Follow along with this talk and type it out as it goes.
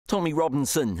Tommy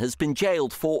Robinson has been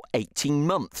jailed for 18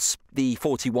 months. The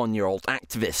 41-year-old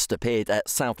activist appeared at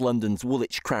South London's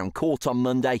Woolwich Crown Court on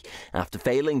Monday after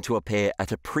failing to appear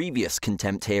at a previous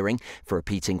contempt hearing for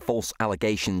repeating false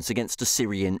allegations against a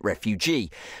Syrian refugee.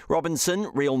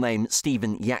 Robinson, real name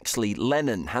Stephen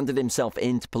Yaxley-Lennon, handed himself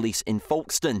in to police in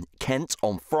Folkestone, Kent,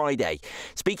 on Friday.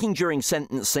 Speaking during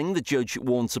sentencing, the judge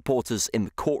warned supporters in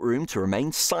the courtroom to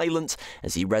remain silent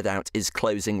as he read out his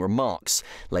closing remarks,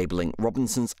 labelling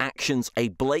Robinson's actions a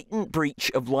blatant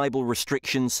breach of libel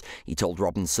restrictions. He told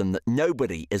Robinson that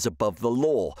nobody is above the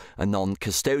law. A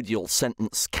non-custodial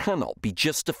sentence cannot be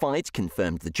justified,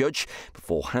 confirmed the judge,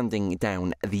 before handing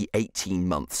down the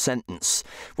 18-month sentence.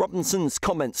 Robinson's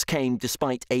comments came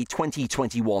despite a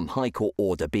 2021 High Court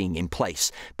order being in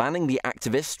place, banning the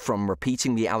activist from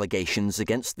repeating the allegations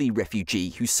against the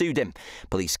refugee who sued him.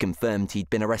 Police confirmed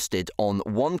he'd been arrested on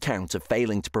one count of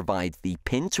failing to provide the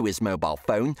PIN to his mobile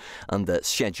phone under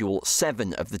Schedule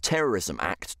 7 of the Terrorism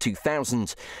Act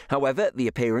 2000. However, the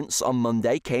appearance on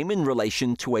Monday came in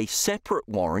relation to a separate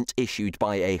warrant issued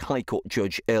by a High Court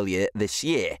judge earlier this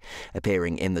year.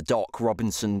 Appearing in the dock,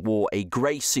 Robinson wore a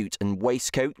grey suit and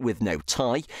waistcoat with no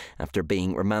tie after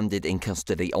being remanded in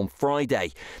custody on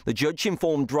Friday. The judge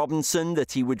informed Robinson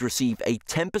that he would receive a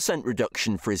 10%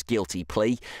 reduction for his guilty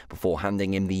plea before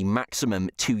handing him the maximum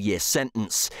 2-year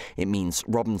sentence. It means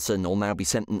Robinson will now be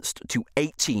sentenced to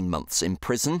 18 months in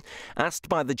prison. Asked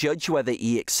by the judge whether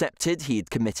he accepted he had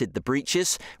committed the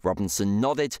breaches, Robinson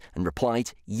nodded and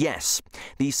replied yes.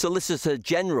 The Solicitor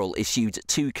General issued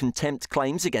 2 contempt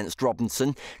claims against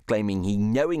Robinson, claiming he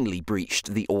knowingly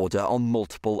breached the order on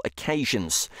multiple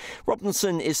occasions.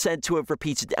 Robinson is said to have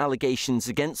repeated allegations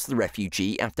against the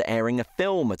refugee after airing a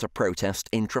film at a protest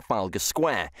in Trafalgar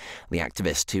Square. The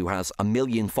activist, who has 1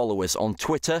 million followers on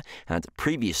Twitter, had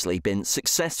previously been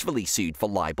successfully sued for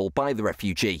libel by the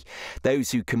refugee.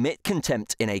 Those who commit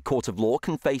contempt in a court of law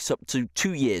can face up to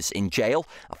 2 years in jail,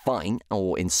 a fine,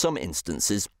 or in some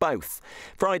instances both.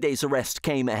 Friday's arrest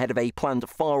came ahead of a planned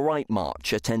far-right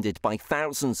march attended by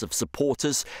thousands of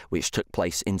supporters, which took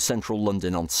place in central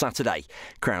London on Saturday.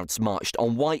 Crowds marched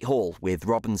on Whitehall, with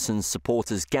Robinson's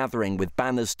supporters gathering with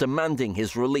banners demanding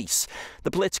his release.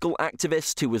 The political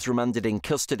activist, who was remanded in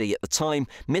custody at the time,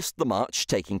 missed the march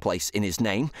taking place in his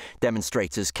name.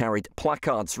 Demonstrators carried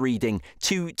placards reading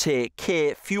 "Two-tier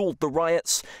Keir fueled the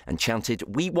riots" and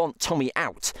chanted "We want Tommy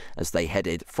out" as they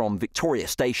headed from Victoria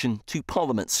Station to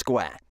Parliament Square.